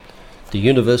the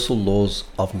universal laws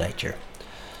of nature.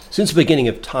 Since the beginning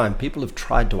of time, people have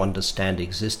tried to understand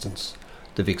existence.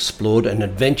 They've explored and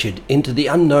adventured into the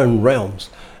unknown realms,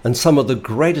 and some of the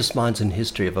greatest minds in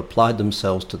history have applied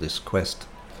themselves to this quest.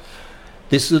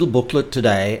 This little booklet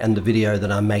today and the video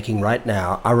that I'm making right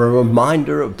now are a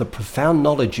reminder of the profound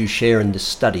knowledge you share in this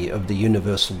study of the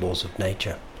universal laws of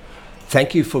nature.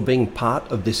 Thank you for being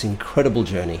part of this incredible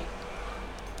journey.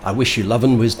 I wish you love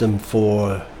and wisdom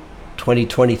for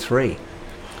 2023.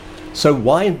 So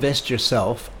why invest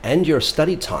yourself and your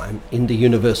study time in the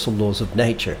universal laws of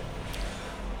nature?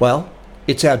 Well,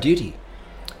 it's our duty.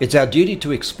 It's our duty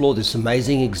to explore this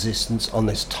amazing existence on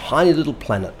this tiny little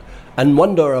planet and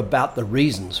wonder about the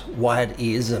reasons why it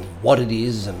is and what it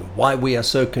is and why we are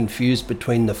so confused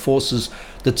between the forces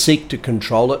that seek to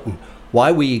control it and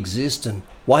why we exist and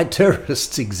why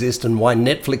terrorists exist and why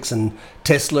Netflix and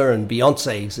Tesla and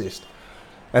Beyonce exist,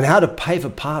 and how to pave a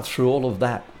path through all of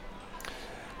that.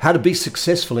 How to be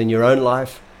successful in your own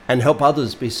life and help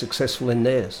others be successful in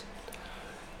theirs.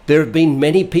 There have been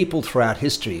many people throughout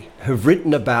history who have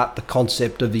written about the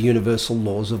concept of the universal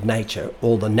laws of nature,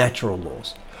 or the natural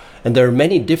laws. And there are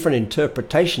many different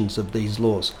interpretations of these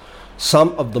laws. Some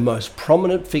of the most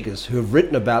prominent figures who have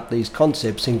written about these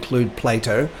concepts include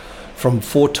Plato from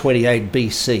 428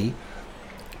 BC.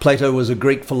 Plato was a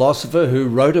Greek philosopher who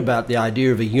wrote about the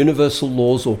idea of a universal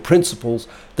laws or principles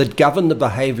that govern the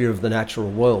behavior of the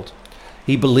natural world.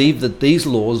 He believed that these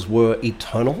laws were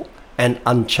eternal and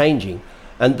unchanging,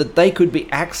 and that they could be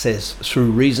accessed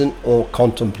through reason or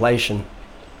contemplation.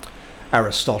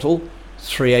 Aristotle,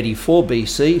 384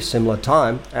 BC, similar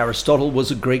time, Aristotle was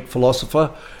a Greek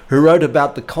philosopher who wrote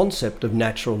about the concept of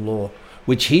natural law,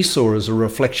 which he saw as a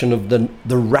reflection of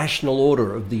the rational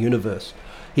order of the universe.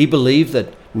 He believed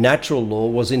that natural law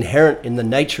was inherent in the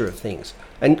nature of things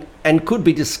and could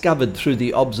be discovered through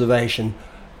the observation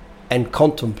and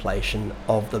contemplation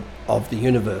of the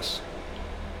universe.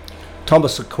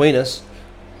 Thomas Aquinas,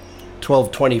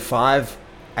 1225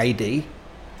 AD,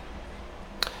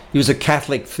 he was a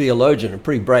Catholic theologian, a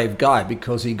pretty brave guy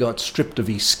because he got stripped of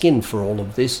his skin for all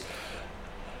of this,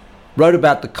 wrote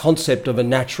about the concept of a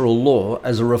natural law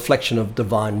as a reflection of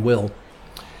divine will.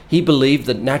 He believed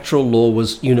that natural law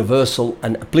was universal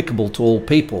and applicable to all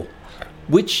people,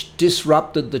 which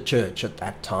disrupted the church at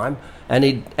that time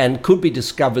and could be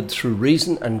discovered through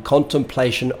reason and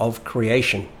contemplation of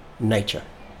creation, nature.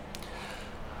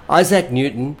 Isaac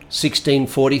Newton,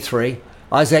 1643.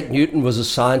 Isaac Newton was a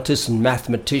scientist and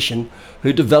mathematician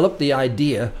who developed the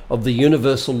idea of the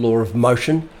universal law of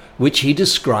motion, which he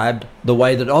described the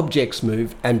way that objects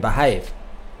move and behave.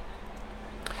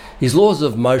 His laws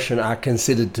of motion are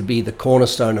considered to be the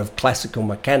cornerstone of classical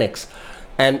mechanics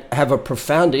and have a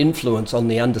profound influence on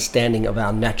the understanding of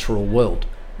our natural world,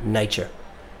 nature.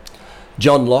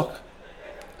 John Locke,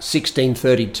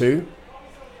 1632.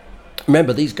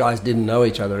 Remember, these guys didn't know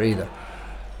each other either.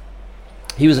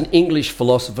 He was an English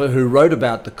philosopher who wrote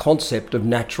about the concept of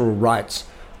natural rights,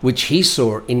 which he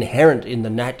saw inherent in the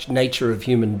nature of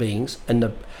human beings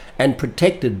and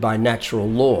protected by natural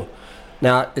law.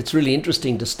 Now, it's really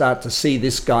interesting to start to see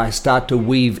this guy start to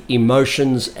weave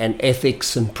emotions and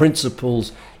ethics and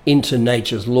principles into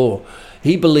nature's law.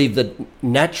 He believed that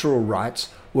natural rights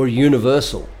were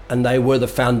universal and they were the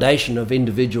foundation of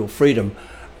individual freedom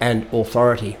and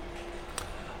authority.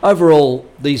 Overall,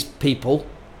 these people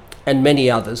and many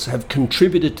others have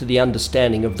contributed to the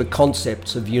understanding of the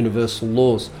concepts of universal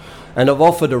laws and have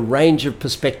offered a range of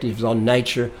perspectives on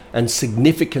nature and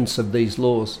significance of these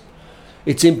laws.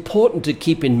 It's important to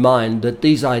keep in mind that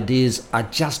these ideas are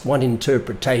just one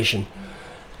interpretation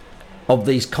of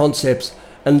these concepts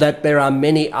and that there are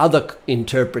many other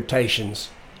interpretations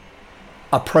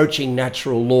approaching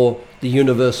natural law, the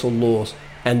universal laws,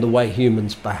 and the way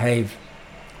humans behave.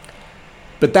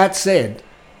 But that said,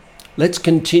 let's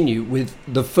continue with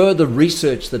the further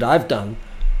research that I've done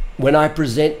when I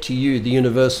present to you the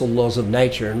universal laws of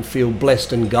nature and feel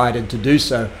blessed and guided to do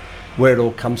so, where it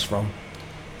all comes from.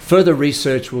 Further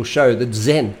research will show that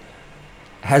Zen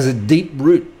has a deep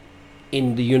root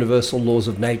in the universal laws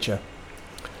of nature.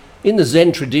 In the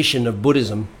Zen tradition of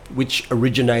Buddhism, which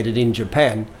originated in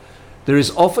Japan, there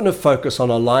is often a focus on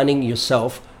aligning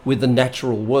yourself with the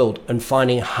natural world and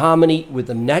finding harmony with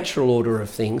the natural order of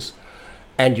things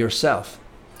and yourself.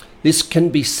 This can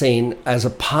be seen as a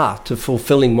path to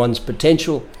fulfilling one's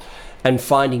potential and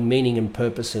finding meaning and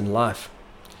purpose in life.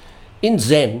 In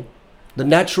Zen, the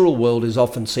natural world is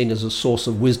often seen as a source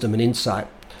of wisdom and insight,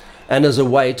 and as a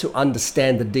way to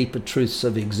understand the deeper truths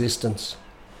of existence.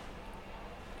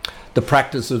 The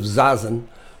practice of Zazen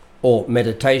or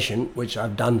meditation, which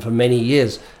I've done for many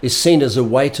years, is seen as a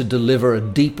way to deliver a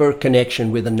deeper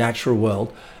connection with the natural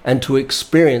world and to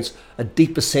experience a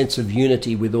deeper sense of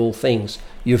unity with all things.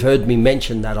 You've heard me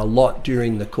mention that a lot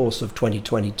during the course of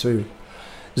 2022.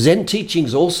 Zen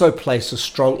teachings also place a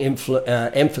strong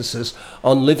emphasis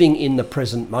on living in the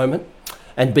present moment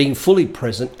and being fully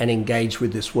present and engaged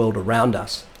with this world around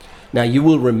us. Now, you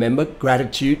will remember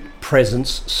gratitude,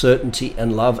 presence, certainty,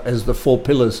 and love as the 4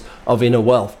 pillars of inner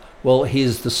wealth. Well,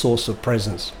 here's the source of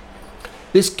presence.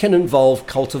 This can involve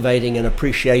cultivating an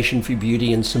appreciation for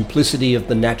beauty and simplicity of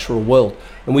the natural world.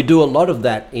 And we do a lot of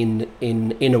that in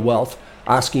inner wealth,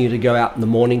 asking you to go out in the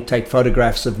morning, take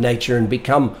photographs of nature and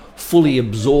become fully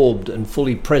absorbed and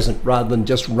fully present rather than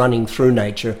just running through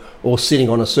nature or sitting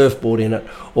on a surfboard in it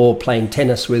or playing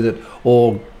tennis with it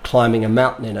or climbing a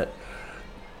mountain in it.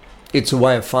 It's a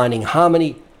way of finding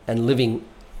harmony and living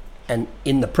and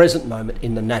in the present moment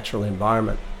in the natural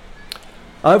environment.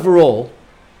 Overall,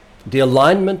 the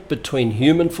alignment between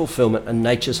human fulfillment and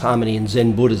nature's harmony in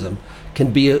Zen Buddhism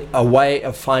can be a way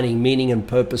of finding meaning and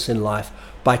purpose in life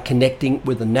by connecting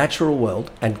with the natural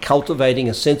world and cultivating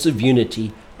a sense of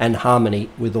unity and harmony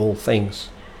with all things.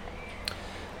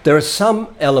 There are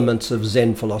some elements of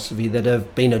Zen philosophy that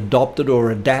have been adopted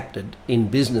or adapted in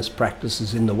business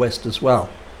practices in the West as well.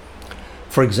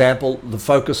 For example, the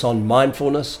focus on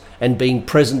mindfulness and being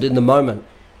present in the moment,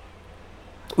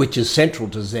 which is central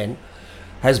to Zen,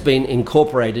 has been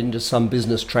incorporated into some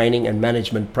business training and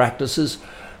management practices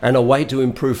and a way to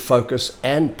improve focus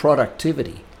and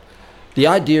productivity. The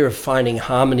idea of finding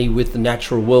harmony with the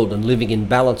natural world and living in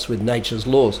balance with nature's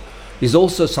laws is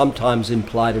also sometimes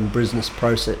implied in business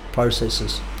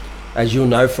processes. As you'll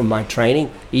know from my training,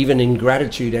 even in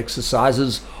gratitude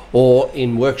exercises or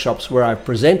in workshops where I've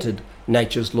presented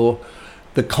nature's law,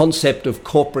 the concept of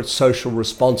corporate social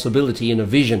responsibility in a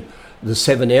vision, the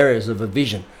 7 areas of a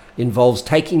vision, involves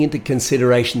taking into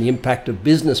consideration the impact of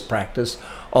business practice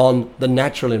on the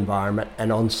natural environment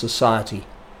and on society.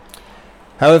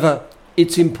 However,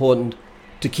 it's important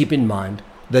to keep in mind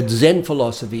that Zen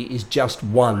philosophy is just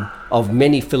one of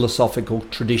many philosophical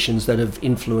traditions that have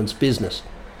influenced business.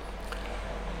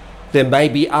 There may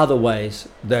be other ways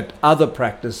that other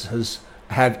practices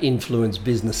have influenced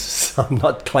businesses. I'm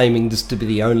not claiming this to be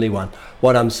the only one.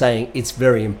 What I'm saying, it's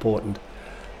very important.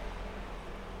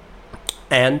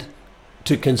 And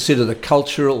to consider the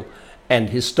cultural and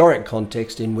historic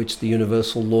context in which the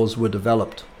universal laws were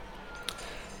developed.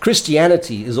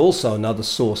 Christianity is also another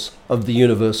source of the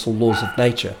universal laws of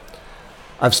nature.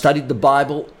 I've studied the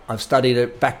Bible, I've studied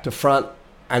it back to front,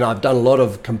 and I've done a lot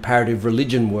of comparative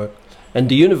religion work. And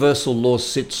the universal laws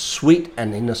sit sweet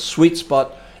and in a sweet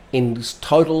spot in this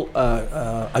total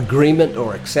agreement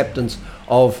or acceptance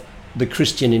of the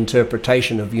Christian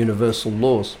interpretation of universal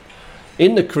laws.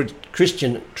 In the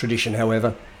Christian tradition,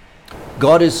 however,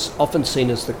 God is often seen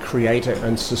as the creator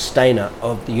and sustainer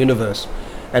of the universe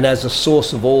and as a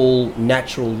source of all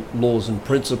natural laws and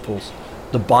principles.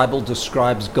 The Bible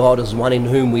describes God as one in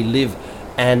whom we live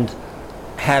and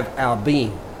have our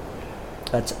being.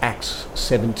 That's Acts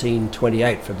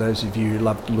 17:28 for those of you who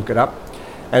love to look it up.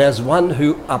 And as one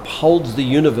who upholds the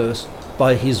universe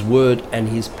by his word and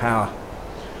his power.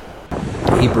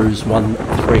 Hebrews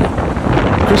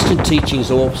 1:3. Christian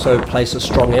teachings also place a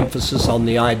strong emphasis on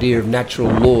the idea of natural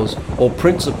laws or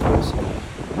principles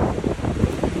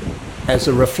as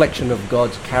a reflection of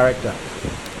God's character.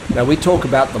 Now, we talk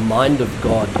about the mind of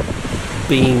God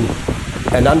being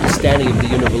an understanding of the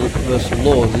universal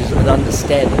laws is an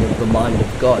understanding of the mind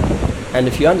of God. And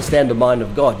if you understand the mind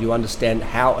of God, you understand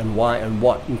how and why and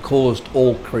what caused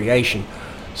all creation.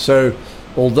 So,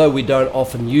 although we don't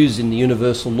often use in the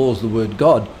universal laws the word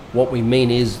God, what we mean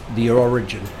is the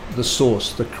origin, the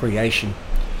source, the creation.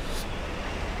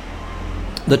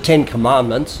 The 10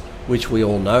 Commandments, which we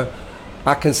all know,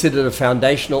 are considered a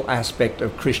foundational aspect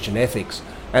of Christian ethics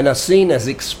and are seen as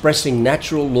expressing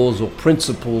natural laws or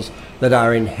principles that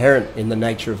are inherent in the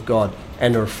nature of God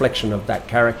and a reflection of that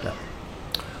character.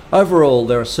 Overall,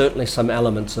 there are certainly some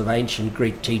elements of ancient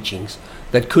Greek teachings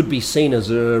that could be seen as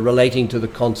relating to the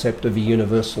concept of a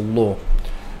universal law.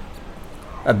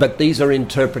 But these are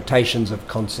interpretations of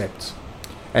concepts.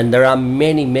 And there are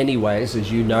many, many ways,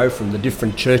 as you know, from the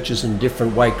different churches and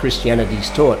different way Christianity is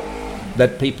taught,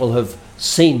 that people have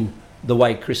seen the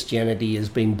way Christianity has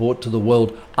been brought to the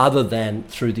world other than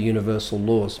through the universal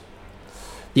laws.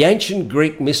 The ancient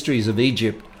Greek mysteries of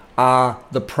Egypt are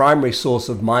the primary source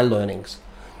of my learnings.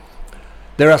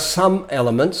 There are some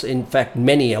elements, in fact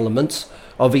many elements,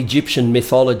 of Egyptian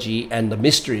mythology and the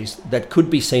mysteries that could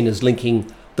be seen as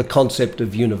linking the concept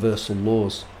of universal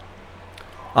laws.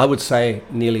 I would say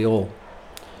nearly all.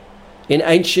 In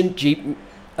ancient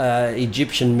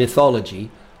Egyptian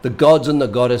mythology, the gods and the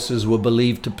goddesses were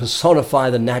believed to personify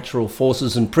the natural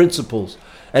forces and principles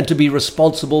and to be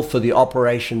responsible for the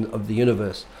operation of the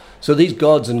universe. So these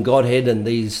gods and godhead and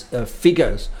these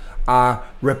figures are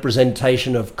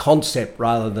representation of concept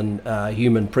rather than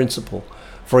human principle.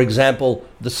 For example,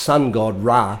 the sun god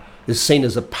Ra is seen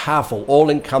as a powerful,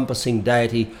 all-encompassing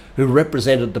deity who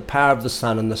represented the power of the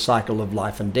sun and the cycle of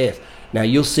life and death. Now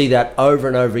you'll see that over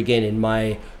and over again in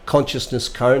my consciousness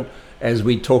cone as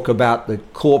we talk about the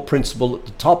core principle at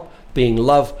the top being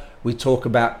love. We talk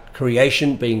about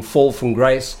creation being fall from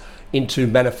grace into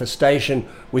manifestation,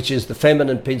 which is the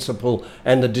feminine principle,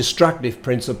 and the destructive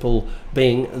principle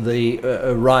being the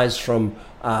rise from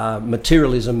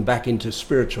materialism back into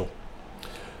spiritual.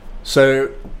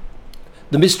 So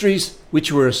the mysteries, which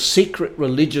were secret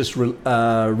religious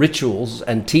rituals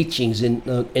and teachings in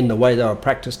the way they were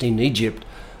practiced in Egypt,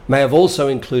 may have also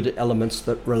included elements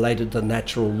that related to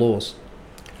natural laws.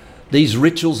 These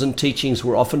rituals and teachings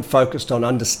were often focused on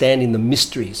understanding the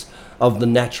mysteries of the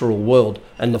natural world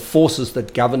and the forces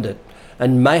that governed it,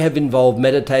 and may have involved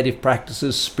meditative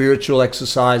practices, spiritual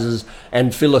exercises,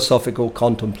 and philosophical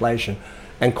contemplation.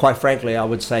 And quite frankly, I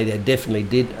would say they definitely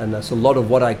did, and that's a lot of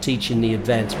what I teach in the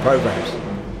advanced programs,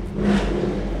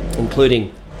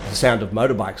 including the sound of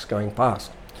motorbikes going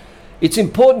past. It's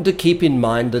important to keep in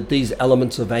mind that these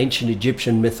elements of ancient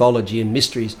Egyptian mythology and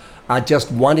mysteries are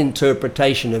just one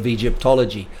interpretation of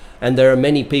Egyptology, and there are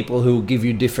many people who will give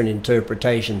you different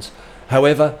interpretations.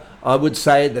 However, I would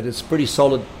say that it's pretty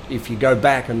solid if you go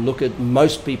back and look at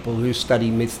most people who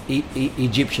study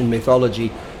Egyptian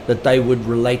mythology, that they would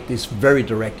relate this very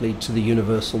directly to the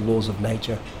universal laws of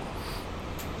nature.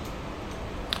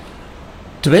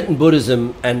 Tibetan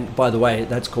Buddhism, and by the way,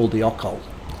 that's called the occult.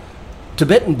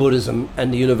 Tibetan Buddhism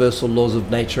and the universal laws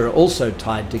of nature are also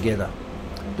tied together.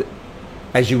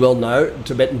 As you well know,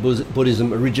 Tibetan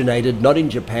Buddhism originated not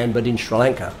in Japan but in Sri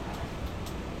Lanka.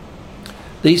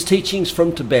 These teachings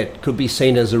from Tibet could be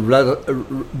seen as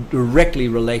directly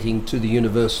relating to the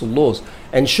universal laws,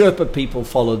 and Sherpa people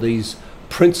follow these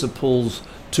principles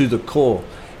to the core.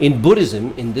 In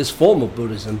Buddhism, in this form of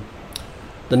Buddhism,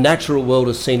 the natural world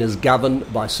is seen as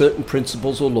governed by certain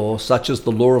principles or laws, such as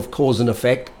the law of cause and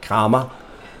effect, karma,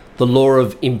 the law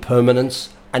of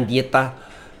impermanence, anicca,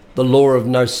 the law of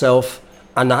no self,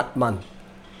 anatman.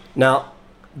 Now,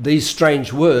 these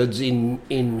strange words in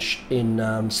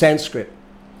Sanskrit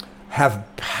have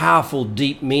powerful,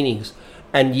 deep meanings,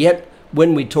 and yet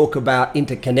when we talk about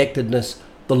interconnectedness,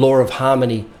 the law of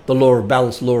harmony, the law of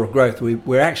balance, the law of growth,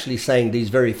 we're actually saying these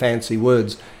very fancy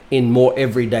words in more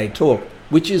everyday talk,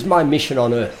 which is my mission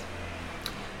on earth.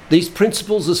 These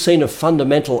principles are seen as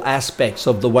fundamental aspects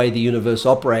of the way the universe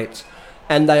operates,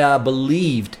 and they are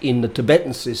believed in the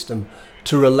Tibetan system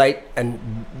to relate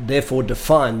and therefore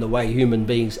define the way human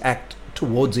beings act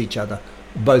towards each other,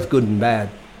 both good and bad.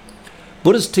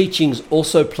 Buddha's teachings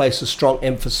also place a strong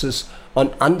emphasis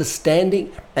on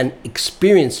understanding and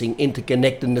experiencing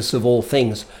interconnectedness of all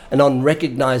things, and on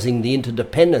recognizing the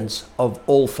interdependence of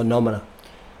all phenomena.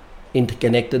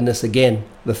 Interconnectedness, again,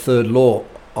 the third law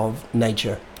of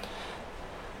nature.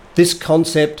 This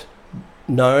concept,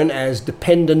 known as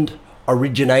dependent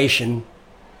origination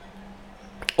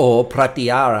or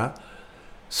pratyahara,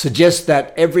 suggests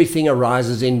that everything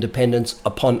arises in dependence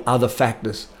upon other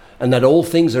factors, and that all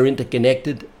things are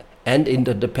interconnected and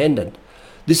interdependent.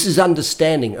 This is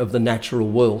understanding of the natural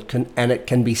world, and it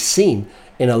can be seen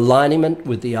in alignment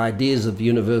with the ideas of the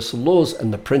universal laws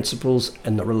and the principles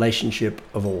and the relationship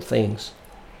of all things.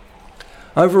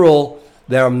 Overall,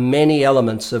 there are many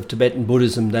elements of Tibetan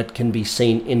Buddhism that can be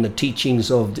seen in the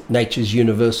teachings of nature's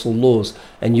universal laws,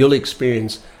 and you'll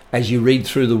experience as you read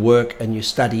through the work and you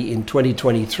study in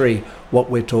 2023 what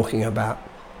we're talking about.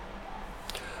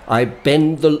 I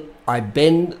bend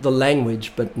the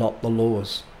language but not the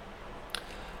laws.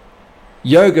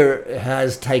 Yoga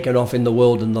has taken off in the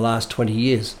world in the last 20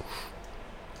 years.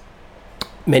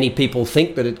 Many people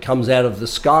think that it comes out of the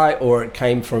sky or it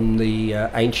came from the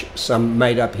some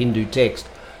made-up Hindu text.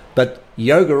 But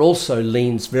yoga also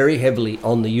leans very heavily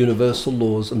on the universal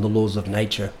laws and the laws of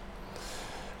nature.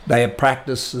 They are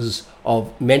practices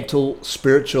of mental,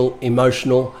 spiritual,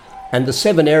 emotional, and the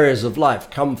 7 areas of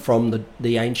life come from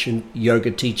the ancient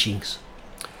yoga teachings.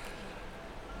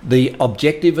 The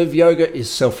objective of yoga is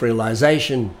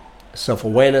self-realization,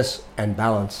 self-awareness, and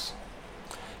balance.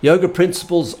 Yoga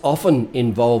principles often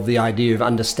involve the idea of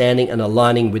understanding and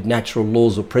aligning with natural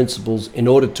laws or principles in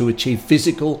order to achieve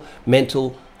physical,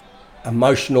 mental,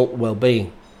 emotional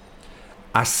well-being.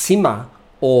 Asima,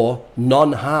 or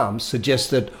non-harm suggests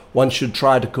that one should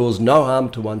try to cause no harm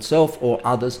to oneself or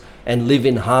others and live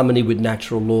in harmony with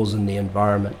natural laws and the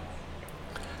environment.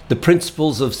 The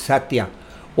principles of satya,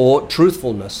 or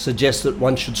truthfulness, suggest that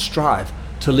one should strive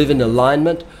to live in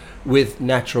alignment with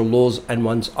natural laws and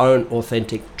one's own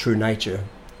authentic true nature.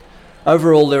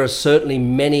 Overall, there are certainly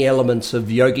many elements of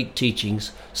yogic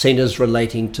teachings seen as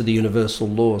relating to the universal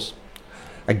laws.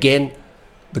 Again,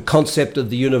 the concept of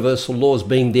the universal laws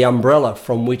being the umbrella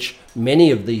from which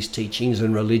many of these teachings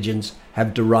and religions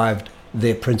have derived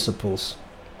their principles.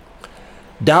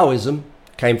 Taoism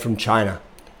came from China.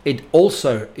 It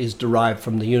also is derived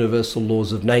from the universal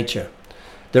laws of nature.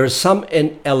 There are some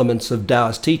elements of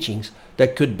Taoist teachings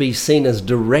that could be seen as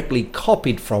directly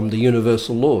copied from the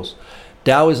universal laws.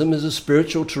 Taoism is a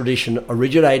spiritual tradition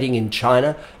originating in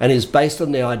China and is based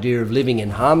on the idea of living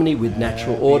in harmony with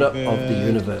natural order of the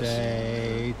universe.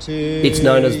 It's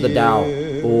known as the Tao,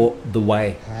 or the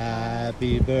Way.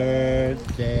 Happy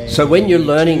birthday. So when you're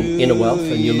learning inner wealth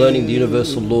and you're learning the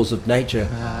universal laws of nature,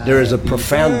 there is a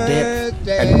profound depth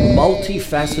and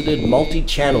multifaceted,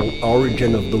 multi-channel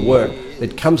origin of the work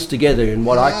that comes together in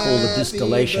what I call the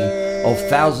distillation of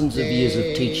thousands of years of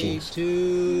teachings.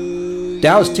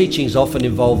 Taoist teachings often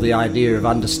involve the idea of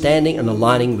understanding and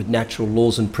aligning with natural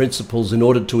laws and principles in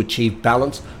order to achieve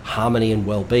balance, harmony, and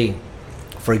well-being.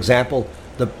 For example,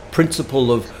 the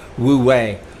principle of Wu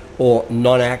Wei, or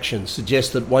non-action,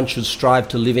 suggests that one should strive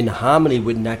to live in harmony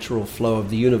with natural flow of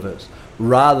the universe,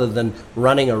 rather than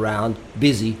running around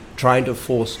busy trying to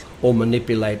force or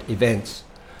manipulate events.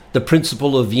 The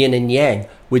principle of yin and yang,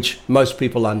 which most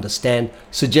people understand,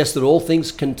 suggests that all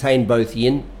things contain both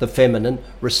yin, the feminine,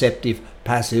 receptive,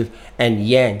 passive, and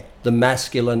yang, the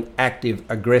masculine, active,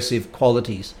 aggressive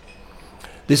qualities.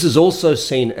 This is also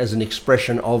seen as an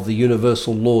expression of the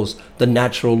universal laws, the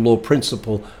natural law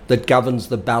principle that governs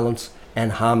the balance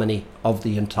and harmony of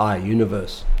the entire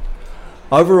universe.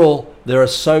 Overall, there are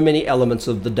so many elements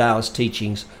of the Taoist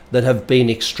teachings that have been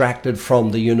extracted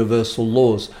from the universal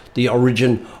laws, the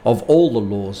origin of all the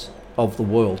laws of the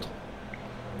world.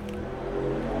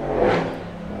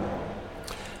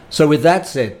 So with that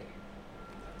said,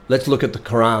 let's look at the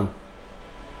Quran.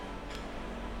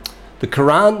 The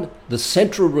Quran, the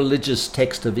central religious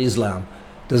text of Islam,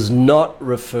 does not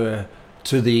refer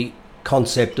to the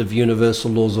concept of universal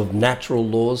laws, of natural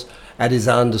laws, as is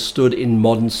understood in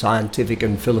modern scientific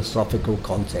and philosophical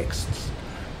contexts.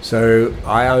 So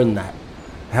I own that.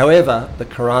 However, the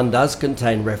Quran does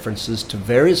contain references to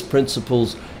various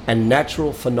principles and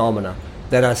natural phenomena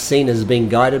that are seen as being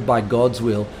guided by God's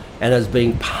will and as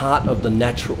being part of the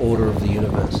natural order of the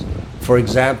universe. For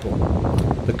example,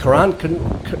 the Quran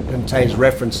contains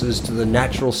references to the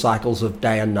natural cycles of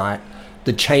day and night,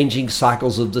 the changing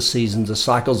cycles of the seasons, the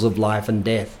cycles of life and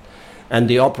death, and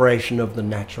the operation of the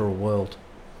natural world.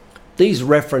 These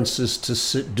references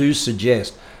do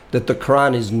suggest that the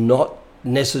Quran is not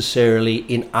necessarily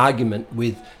in argument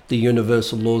with the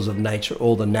universal laws of nature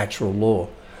or the natural law.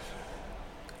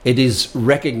 It is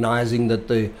recognizing that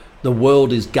the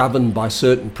world is governed by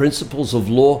certain principles of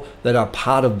law that are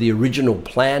part of the original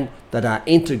plan, that are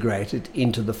integrated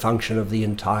into the function of the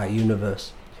entire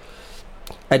universe.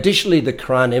 Additionally, the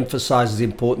Quran emphasizes the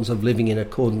importance of living in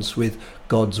accordance with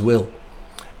God's will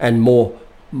and more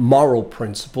moral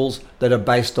principles that are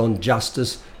based on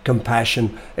justice,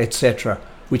 compassion, etc.,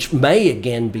 which may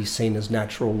again be seen as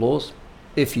natural laws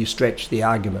if you stretch the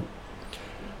argument.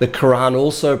 The Quran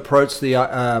also promotes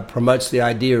the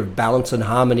idea of balance and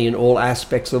harmony in all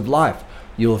aspects of life.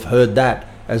 You'll have heard that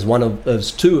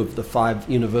as two of the 5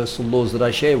 universal laws that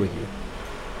I share with you.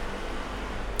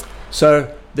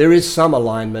 So there is some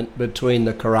alignment between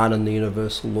the Quran and the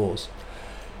universal laws.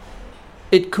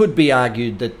 It could be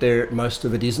argued that most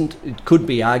of it isn't. It could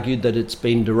be argued that it's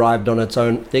been derived on its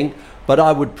own thing, but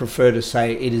I would prefer to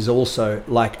say it is also,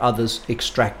 like others,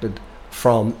 extracted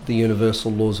from the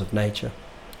universal laws of nature.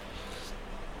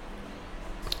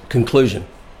 Conclusion.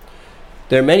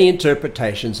 There are many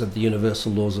interpretations of the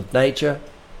universal laws of nature,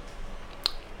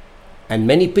 and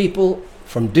many people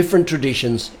from different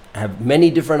traditions have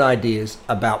many different ideas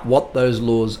about what those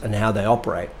laws and how they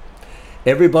operate.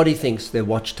 Everybody thinks their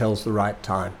watch tells the right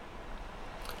time.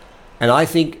 And I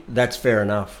think that's fair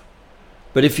enough.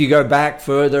 But if you go back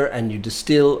further and you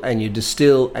distill and you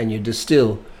distill and you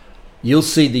distill, you'll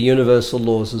see the universal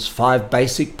laws as 5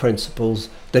 basic principles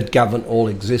that govern all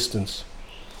existence.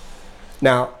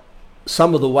 Now,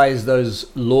 some of the ways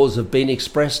those laws have been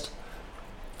expressed,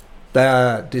 they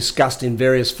are discussed in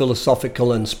various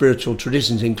philosophical and spiritual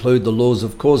traditions, include the laws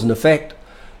of cause and effect,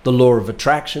 the law of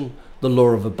attraction, the law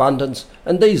of abundance,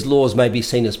 and these laws may be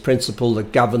seen as principles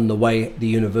that govern the way the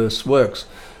universe works,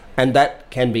 and that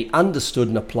can be understood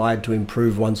and applied to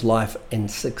improve one's life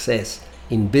and success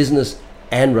in business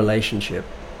and relationship.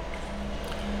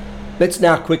 Let's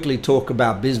now quickly talk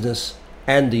about business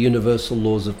and the universal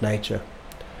laws of nature.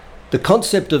 The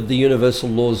concept of the universal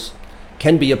laws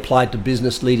can be applied to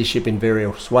business leadership in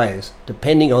various ways,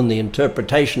 depending on the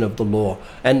interpretation of the law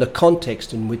and the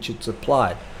context in which it's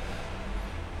applied.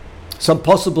 Some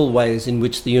possible ways in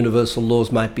which the universal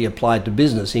laws might be applied to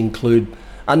business include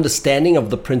understanding of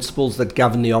the principles that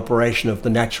govern the operation of the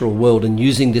natural world and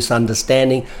using this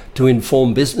understanding to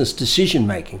inform business decision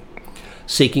making,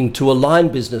 seeking to align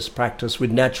business practice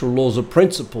with natural laws or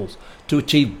principles to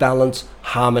achieve balance,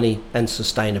 harmony, and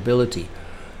sustainability.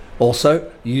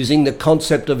 Also, using the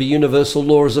concept of a universal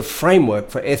law as a framework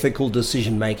for ethical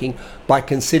decision making by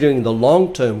considering the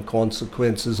long-term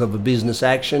consequences of a business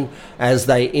action as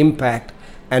they impact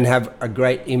and have a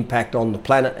great impact on the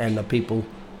planet and the people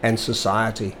and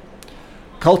society.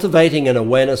 Cultivating an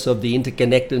awareness of the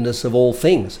interconnectedness of all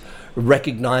things,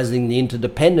 recognizing the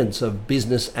interdependence of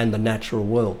business and the natural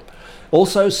world.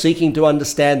 Also, seeking to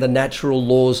understand the natural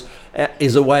laws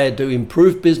is a way to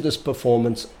improve business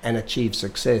performance and achieve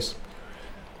success.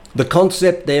 The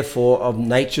concept, therefore, of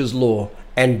nature's law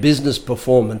and business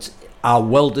performance are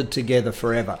welded together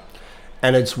forever.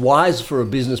 And it's wise for a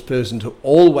business person to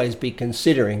always be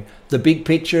considering the big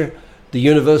picture, the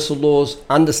universal laws,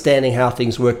 understanding how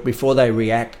things work before they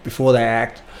react, before they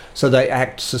act, so they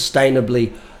act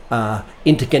sustainably,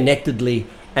 interconnectedly,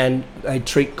 and they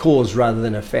treat cause rather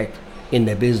than effect in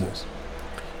their business.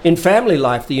 In family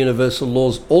life, the universal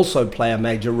laws also play a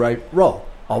major role.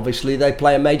 Obviously, they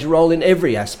play a major role in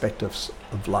every aspect of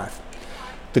life.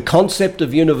 The concept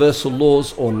of universal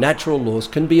laws or natural laws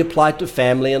can be applied to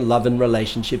family and love and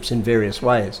relationships in various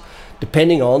ways,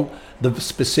 depending on the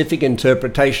specific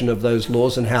interpretation of those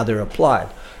laws and how they're applied.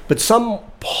 But some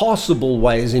possible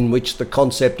ways in which the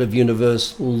concept of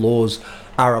universal laws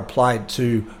are applied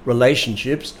to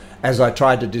relationships, as I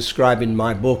tried to describe in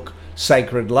my book,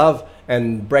 Sacred Love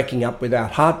and Breaking Up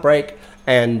Without Heartbreak,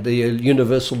 and the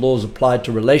universal laws applied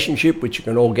to relationship, which you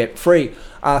can all get free,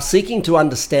 are seeking to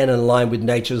understand and align with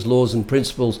nature's laws and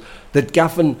principles that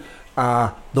govern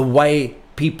the way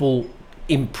people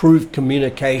improve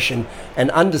communication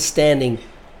and understanding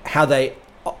how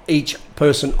each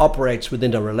person operates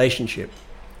within a relationship.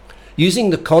 Using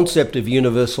the concept of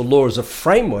universal law as a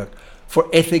framework for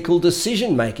ethical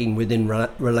decision making within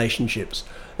relationships.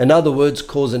 In other words,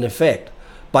 cause and effect,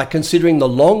 by considering the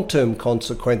long-term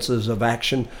consequences of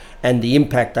action and the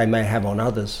impact they may have on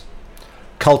others.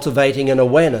 Cultivating an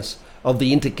awareness of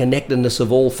the interconnectedness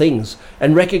of all things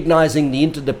and recognizing the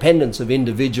interdependence of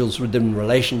individuals within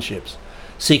relationships.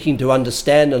 Seeking to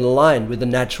understand and align with the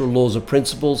natural laws or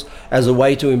principles as a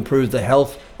way to improve the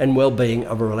health and well-being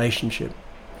of a relationship.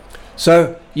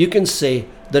 So you can see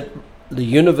that the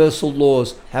universal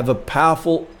laws have a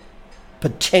powerful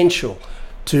potential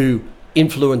to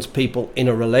influence people in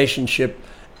a relationship,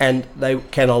 and they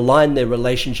can align their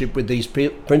relationship with these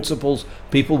principles.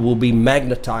 People will be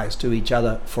magnetized to each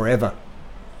other forever.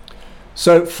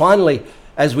 So finally,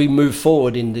 as we move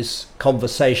forward in this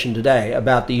conversation today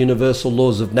about the universal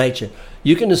laws of nature,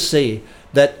 you can see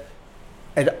that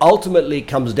it ultimately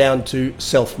comes down to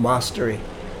self-mastery.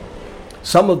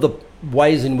 Some of the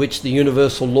ways in which the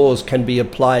universal laws can be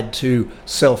applied to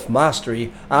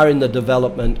self-mastery are in the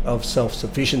development of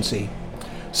self-sufficiency.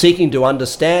 Seeking to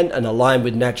understand and align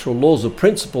with natural laws or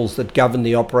principles that govern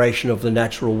the operation of the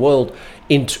natural world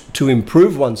to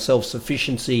improve one's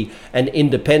self-sufficiency and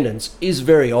independence is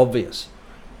very obvious.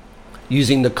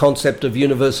 Using the concept of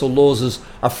universal laws as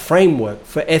a framework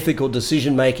for ethical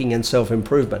decision-making and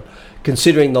self-improvement,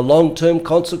 considering the long-term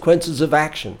consequences of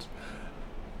actions.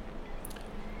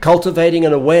 Cultivating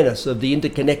an awareness of the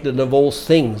interconnectedness of all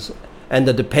things and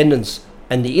the dependence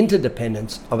and the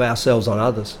interdependence of ourselves on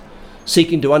others.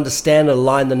 Seeking to understand and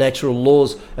align the natural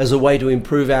laws as a way to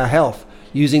improve our health,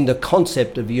 using the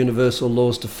concept of universal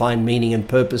laws to find meaning and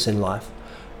purpose in life,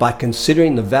 by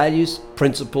considering the values,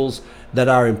 principles that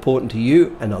are important to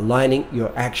you and aligning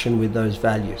your action with those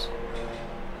values.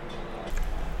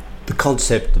 The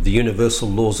concept of the universal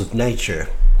laws of nature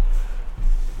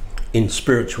in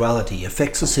spirituality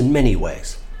affects us in many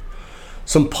ways.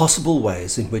 Some possible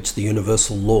ways in which the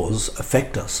universal laws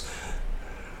affect us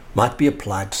might be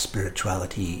applied to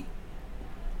spirituality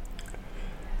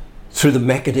through the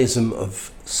mechanism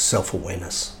of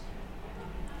self-awareness.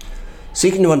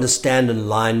 Seeking to understand and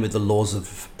align with the laws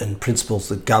and principles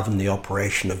that govern the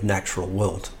operation of natural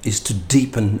world is to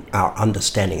deepen our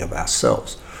understanding of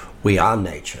ourselves. We are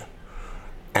nature.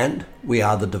 and we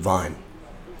are the divine.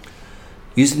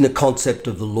 Using the concept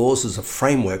of the laws as a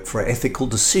framework for ethical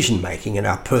decision-making in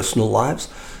our personal lives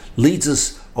leads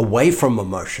us away from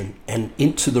emotion and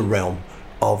into the realm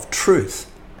of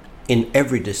truth in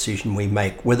every decision we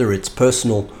make, whether it's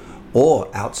personal or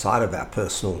outside of our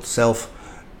personal self,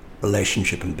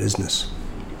 relationship and business.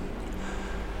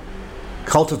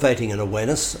 Cultivating an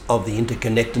awareness of the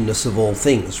interconnectedness of all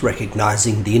things,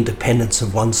 recognizing the independence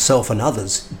of oneself and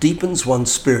others, deepens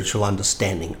one's spiritual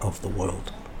understanding of the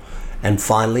world. And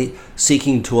finally,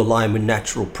 seeking to align with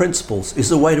natural principles is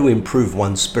a way to improve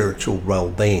one's spiritual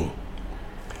well-being.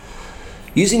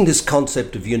 Using this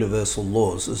concept of universal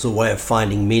laws as a way of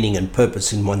finding meaning and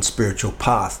purpose in one's spiritual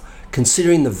path,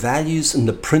 considering the values and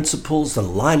the principles and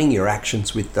aligning your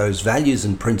actions with those values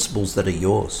and principles that are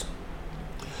yours.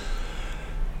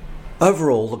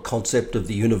 Overall, the concept of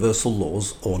the universal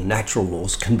laws or natural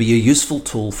laws can be a useful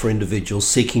tool for individuals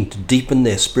seeking to deepen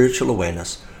their spiritual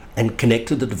awareness and connect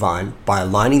to the divine by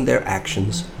aligning their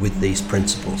actions with these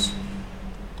principles.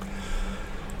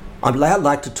 I'd now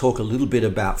like to talk a little bit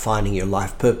about finding your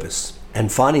life purpose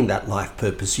and finding that life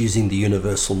purpose using the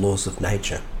universal laws of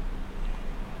nature.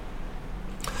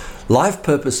 Life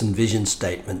purpose and vision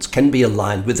statements can be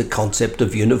aligned with the concept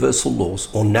of universal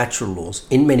laws or natural laws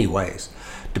in many ways,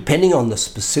 depending on the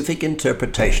specific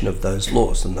interpretation of those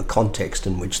laws and the context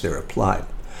in which they're applied.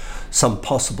 Some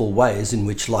possible ways in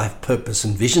which life purpose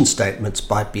and vision statements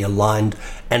might be aligned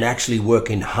and actually work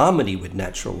in harmony with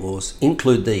natural laws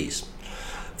include these.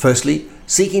 Firstly,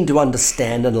 seeking to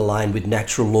understand and align with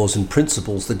natural laws and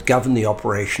principles that govern the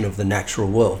operation of the natural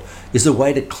world is a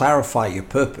way to clarify your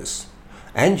purpose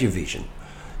and your vision,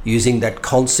 using that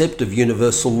concept of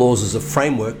universal laws as a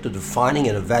framework to defining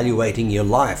and evaluating your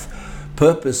life,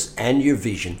 purpose and your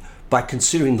vision by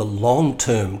considering the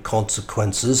long-term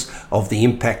consequences of the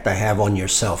impact they have on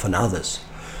yourself and others.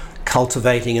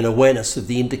 Cultivating an awareness of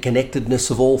the interconnectedness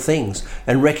of all things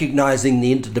and recognizing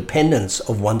the interdependence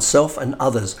of oneself and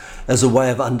others as a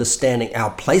way of understanding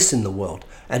our place in the world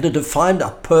and to define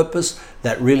a purpose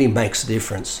that really makes a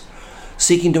difference.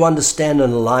 Seeking to understand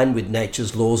and align with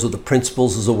nature's laws or the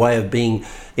principles as a way of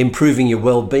improving your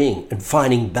well-being and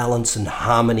finding balance and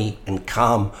harmony and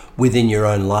calm within your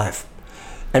own life.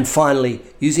 And finally,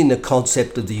 using the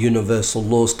concept of the universal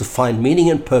laws to find meaning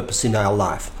and purpose in our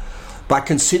life by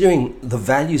considering the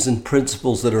values and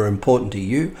principles that are important to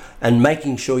you and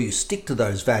making sure you stick to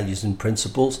those values and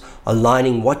principles,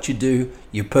 aligning what you do,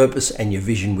 your purpose and your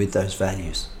vision with those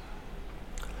values.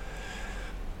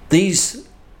 These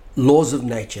laws of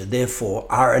nature, therefore,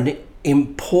 are an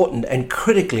important and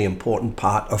critically important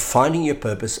part of finding your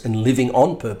purpose and living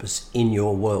on purpose in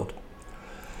your world.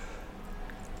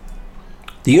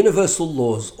 The universal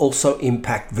laws also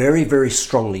impact very, very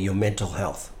strongly your mental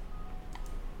health.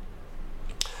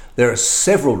 There are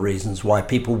several reasons why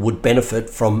people would benefit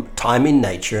from time in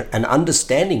nature and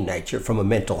understanding nature from a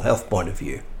mental health point of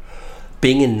view.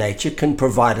 Being in nature can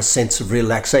provide a sense of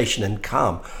relaxation and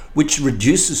calm, which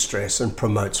reduces stress and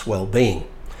promotes well-being.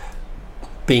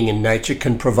 Being in nature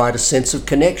can provide a sense of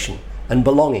connection and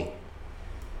belonging.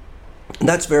 And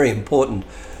that's very important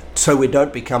so we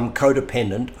don't become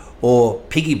codependent or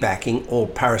piggybacking or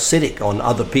parasitic on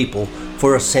other people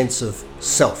for a sense of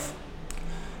self.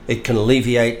 It can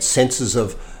alleviate senses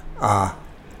of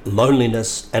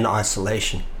loneliness and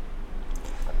isolation.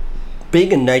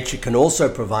 Being in nature can also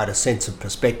provide a sense of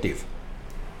perspective.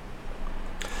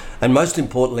 And most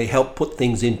importantly, help put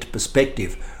things into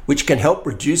perspective, which can help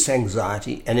reduce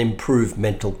anxiety and improve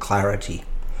mental clarity.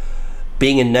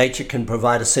 Being in nature can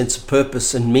provide a sense of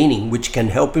purpose and meaning, which can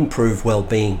help improve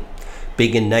well-being.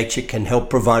 Being in nature can help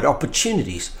provide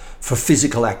opportunities for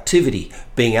physical activity,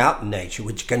 being out in nature,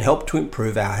 which can help to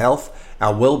improve our health,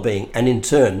 our well-being, and in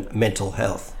turn, mental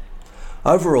health.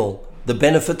 Overall, the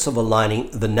benefits of aligning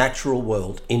the natural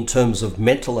world in terms of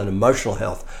mental and emotional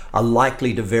health are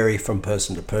likely to vary from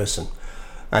person to person.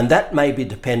 And that may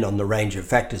depend on the range of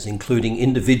factors, including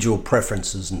individual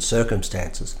preferences and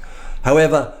circumstances.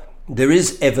 However, there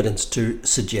is evidence to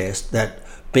suggest that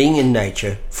being in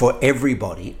nature for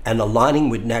everybody and aligning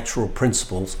with natural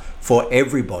principles for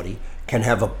everybody can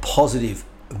have a positive,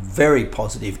 very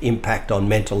positive impact on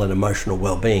mental and emotional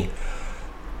well-being.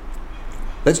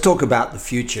 Let's talk about the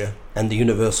future and the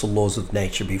universal laws of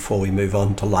nature before we move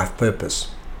on to life purpose.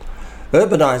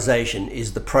 Urbanization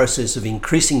is the process of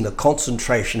increasing the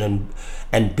concentration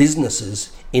and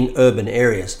businesses in urban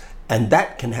areas, and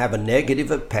that can have a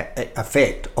negative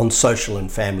effect on social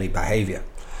and family behavior.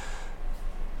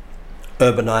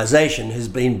 Urbanization has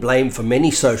been blamed for many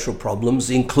social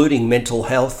problems, including mental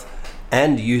health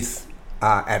and youth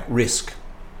are at risk.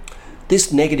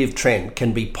 This negative trend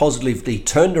can be positively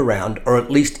turned around or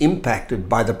at least impacted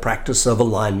by the practice of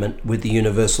alignment with the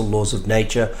universal laws of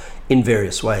nature in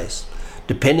various ways,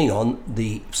 depending on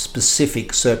the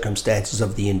specific circumstances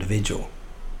of the individual.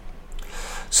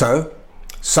 So,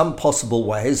 some possible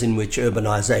ways in which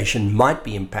urbanization might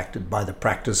be impacted by the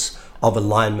practice of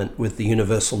alignment with the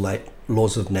universal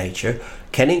laws of nature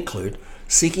can include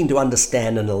seeking to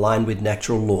understand and align with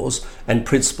natural laws and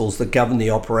principles that govern the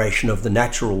operation of the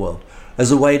natural world as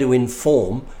a way to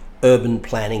inform urban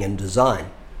planning and design.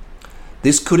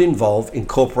 This could involve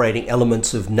incorporating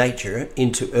elements of nature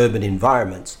into urban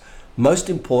environments, most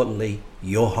importantly,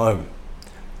 your home,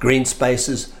 green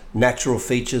spaces, natural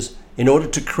features, in order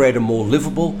to create a more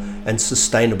livable and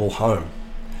sustainable home.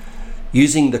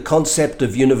 Using the concept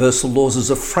of universal laws as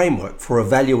a framework for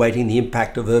evaluating the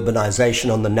impact of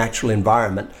urbanization on the natural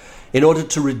environment in order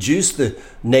to reduce the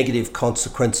negative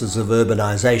consequences of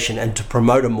urbanization and to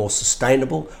promote a more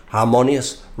sustainable,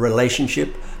 harmonious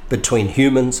relationship between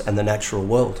humans and the natural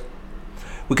world.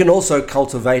 We can also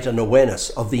cultivate an awareness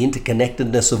of the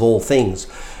interconnectedness of all things,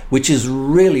 which is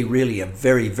really a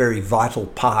very vital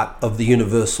part of the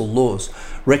universal laws,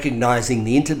 recognizing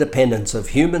the interdependence of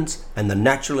humans and the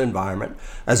natural environment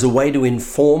as a way to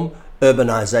inform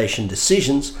urbanization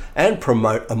decisions and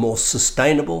promote a more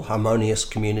sustainable, harmonious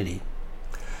community.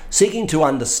 Seeking to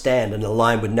understand and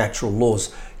align with natural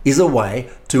laws is a way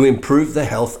to improve the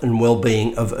health and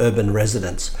well-being of urban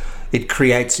residents. It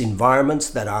creates environments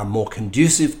that are more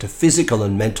conducive to physical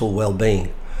and mental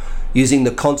well-being. Using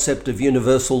the concept of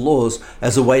universal laws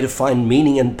as a way to find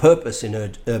meaning and purpose in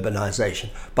urbanization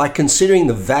by considering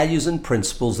the values and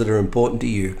principles that are important to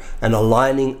you and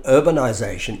aligning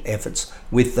urbanization efforts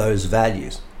with those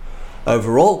values.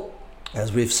 Overall,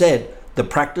 as we've said, the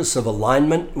practice of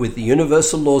alignment with the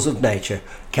universal laws of nature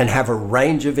can have a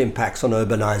range of impacts on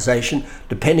urbanization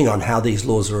depending on how these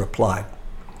laws are applied.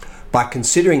 By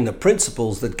considering the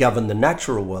principles that govern the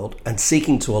natural world and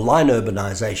seeking to align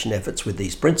urbanization efforts with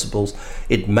these principles,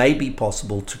 it may be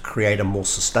possible to create a more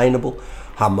sustainable,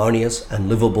 harmonious, and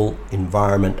livable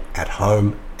environment at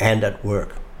home and at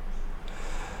work.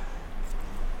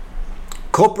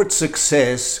 Corporate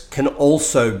success can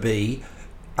also be,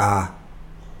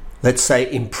 let's say,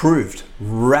 improved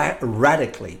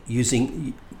radically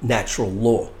using natural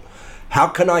law. How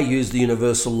can I use the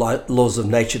universal laws of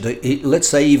nature to, let's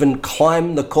say, even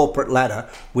climb the corporate ladder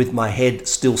with my head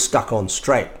still stuck on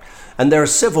straight? And there are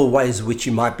several ways in which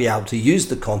you might be able to use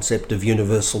the concept of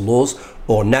universal laws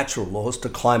or natural laws to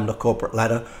climb the corporate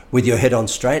ladder with your head on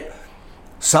straight.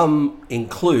 Some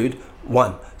include,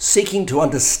 1, seeking to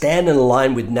understand and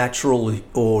align with natural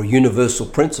or universal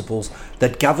principles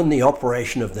that govern the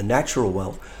operation of the natural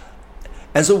world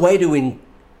as a way to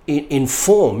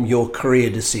inform your career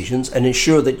decisions and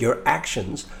ensure that your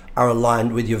actions are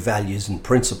aligned with your values and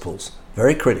principles.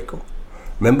 Very critical.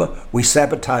 Remember, we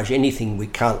sabotage anything we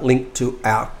can't link to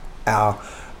our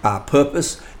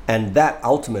purpose, and that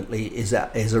ultimately is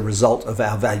a result of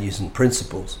our values and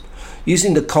principles.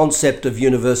 Using the concept of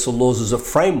universal laws as a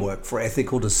framework for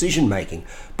ethical decision making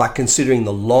by considering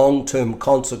the long-term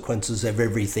consequences of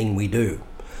everything we do.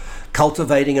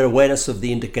 Cultivating an awareness of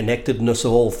the interconnectedness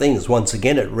of all things. Once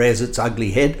again, it rears its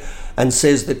ugly head and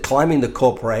says that climbing the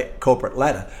corporate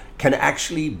ladder can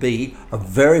actually be a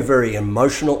very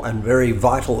emotional and very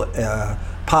vital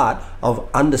part of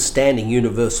understanding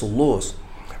universal laws.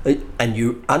 And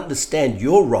you understand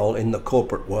your role in the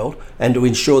corporate world and to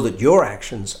ensure that your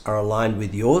actions are aligned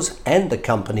with yours and the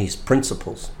company's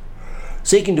principles.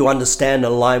 Seeking to understand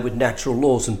and align with natural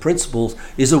laws and principles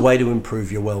is a way to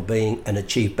improve your well-being and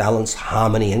achieve balance,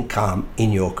 harmony, and calm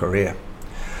in your career.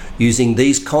 Using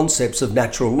these concepts of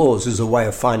natural laws is a way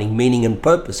of finding meaning and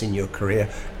purpose in your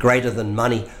career, greater than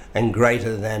money and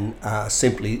greater than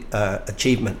simply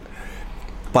achievement,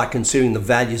 by considering the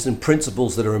values and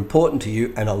principles that are important to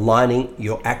you and aligning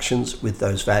your actions with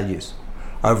those values.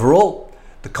 Overall,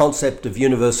 the concept of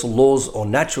universal laws or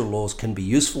natural laws can be a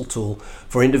useful tool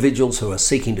for individuals who are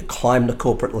seeking to climb the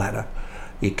corporate ladder.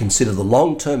 You consider the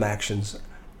long-term actions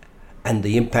and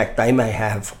the impact they may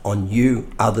have on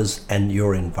you, others, and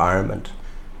your environment.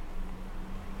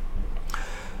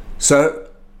 So,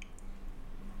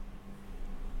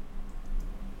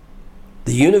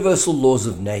 the universal laws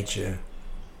of nature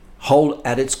hold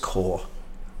at its core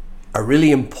a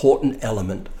really important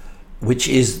element, which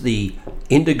is the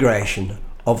integration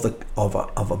of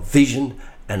a vision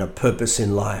and a purpose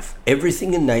in life.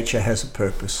 Everything in nature has a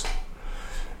purpose.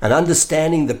 And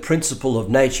understanding the principle of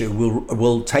nature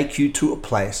will take you to a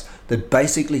place that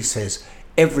basically says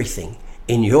everything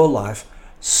in your life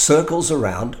circles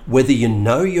around, whether you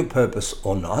know your purpose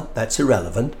or not, that's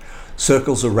irrelevant,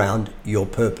 circles around your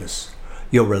purpose,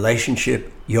 your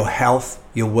relationship, your health,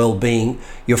 your well-being,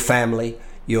 your family,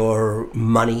 your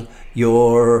money,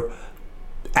 your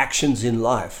actions in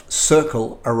life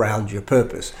circle around your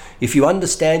purpose. If you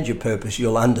understand your purpose,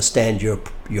 you'll understand your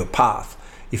path.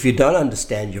 If you don't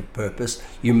understand your purpose,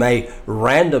 you may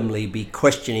randomly be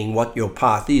questioning what your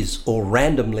path is, or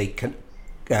randomly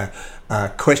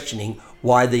questioning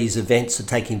why these events are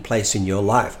taking place in your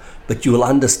life. But you will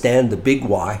understand the big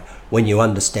why when you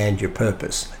understand your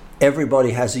purpose.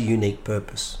 Everybody has a unique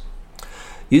purpose.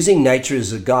 Using nature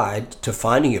as a guide to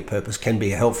finding your purpose can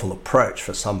be a helpful approach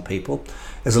for some people,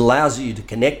 as it allows you to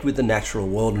connect with the natural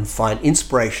world and find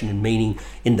inspiration and meaning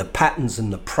in the patterns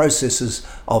and the processes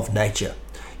of nature.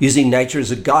 Using nature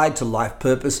as a guide to life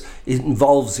purpose, it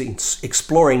involves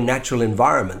exploring natural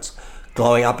environments,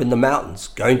 going up in the mountains,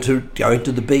 going to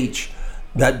the beach,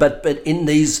 but in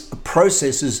these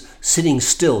processes, sitting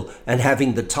still and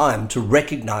having the time to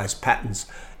recognize patterns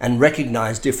and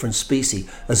recognize different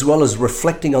species, as well as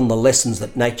reflecting on the lessons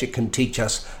that nature can teach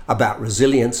us about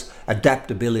resilience,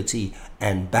 adaptability,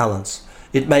 and balance.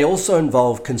 It may also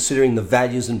involve considering the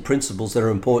values and principles that are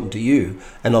important to you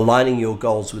and aligning your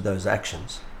goals with those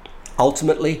actions.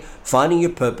 Ultimately, finding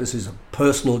your purpose is a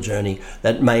personal journey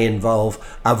that may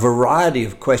involve a variety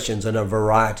of questions and a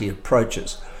variety of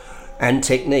approaches and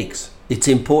techniques. It's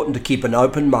important to keep an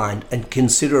open mind and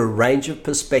consider a range of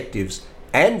perspectives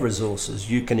and resources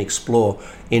you can explore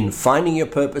in finding your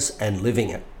purpose and living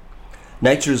it.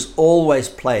 Nature has always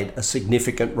played a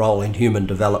significant role in human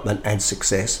development and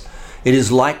success. It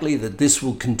is likely that this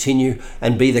will continue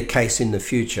and be the case in the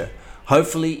future,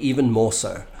 hopefully even more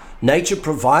so. Nature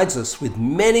provides us with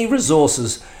many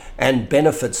resources and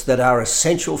benefits that are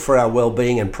essential for our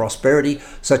well-being and prosperity,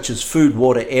 such as food,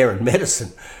 water, air, and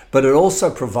medicine. But it also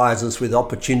provides us with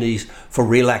opportunities for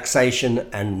relaxation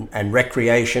and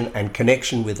recreation and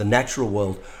connection with the natural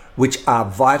world, which are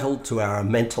vital to our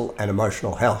mental and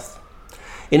emotional health.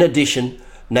 In addition,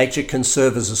 nature can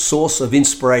serve as a source of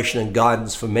inspiration and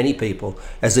guidance for many people,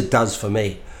 as it does for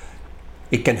me.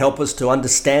 It can help us to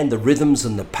understand the rhythms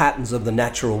and the patterns of the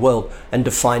natural world and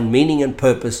to find meaning and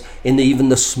purpose in even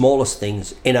the smallest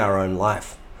things in our own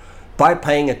life. By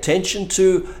paying attention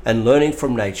to and learning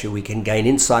from nature, we can gain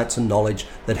insights and knowledge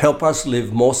that help us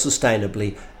live more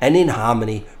sustainably and in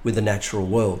harmony with the natural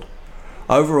world.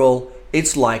 Overall,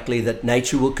 it's likely that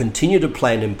nature will continue to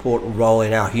play an important role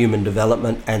in our human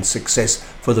development and success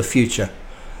for the future.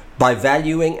 By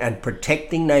valuing and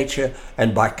protecting nature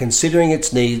and by considering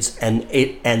its needs and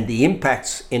the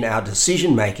impacts in our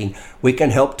decision making, we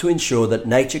can help to ensure that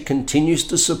nature continues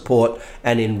to support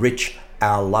and enrich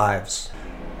our lives.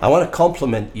 I want to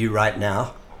compliment you right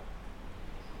now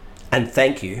and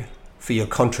thank you for your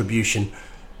contribution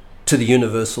to the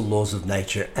universal laws of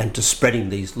nature and to spreading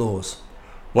these laws.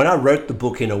 When I wrote the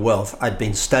book Inner Wealth, I'd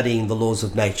been studying the laws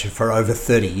of nature for over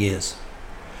 30 years.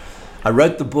 I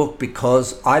wrote the book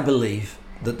because I believe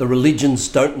that the religions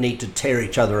don't need to tear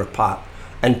each other apart,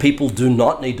 and people do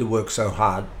not need to work so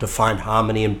hard to find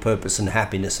harmony and purpose and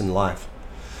happiness in life.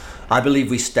 I believe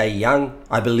we stay young,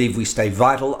 I believe we stay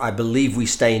vital, I believe we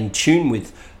stay in tune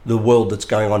with the world that's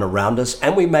going on around us,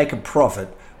 and we make a profit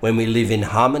when we live in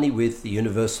harmony with the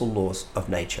universal laws of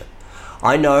nature.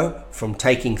 I know from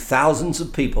taking thousands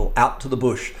of people out to the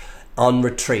bush on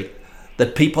retreat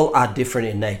that people are different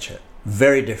in nature,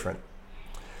 very different.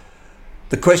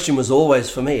 The question was always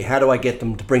for me, how do I get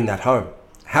them to bring that home?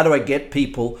 How do I get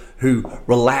people who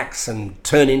relax and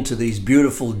turn into these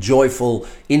beautiful, joyful,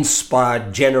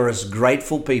 inspired, generous,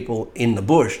 grateful people in the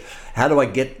bush? How do I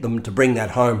get them to bring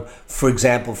that home, for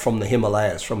example, from the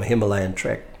Himalayas, from a Himalayan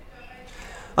trek?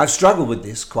 I've struggled with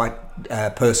this quite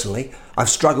personally. I've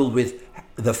struggled with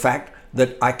the fact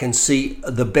that I can see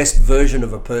the best version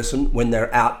of a person when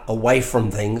they're out away from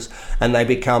things, and they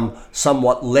become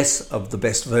somewhat less of the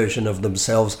best version of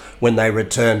themselves when they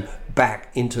return back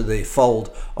into the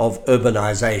fold of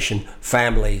urbanization,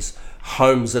 families,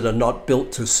 homes that are not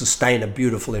built to sustain a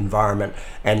beautiful environment,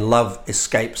 and love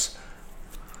escapes.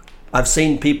 I've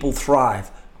seen people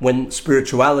thrive when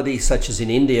spirituality, such as in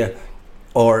India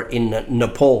or in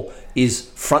Nepal,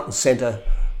 is front and center,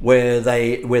 where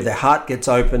their heart gets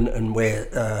open and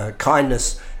where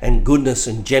kindness and goodness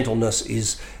and gentleness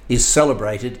is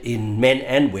celebrated in men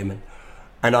and women.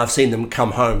 And I've seen them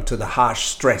come home to the harsh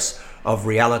stress of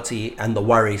reality and the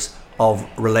worries of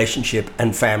relationship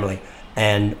and family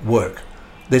and work.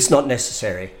 That's not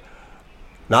necessary.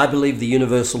 And I believe the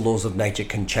universal laws of nature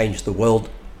can change the world,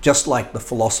 just like the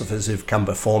philosophers who've come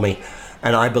before me.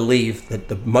 And I believe that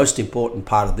the most important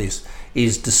part of this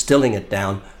is distilling it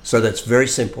down so that it's very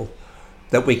simple.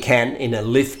 that we can, in a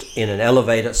lift, in an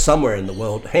elevator, somewhere in the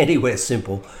world, anywhere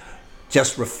simple,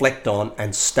 just reflect on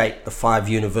and state the 5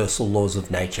 universal laws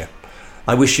of nature.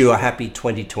 I wish you a happy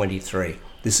 2023.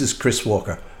 This is Chris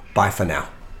Walker. Bye for now.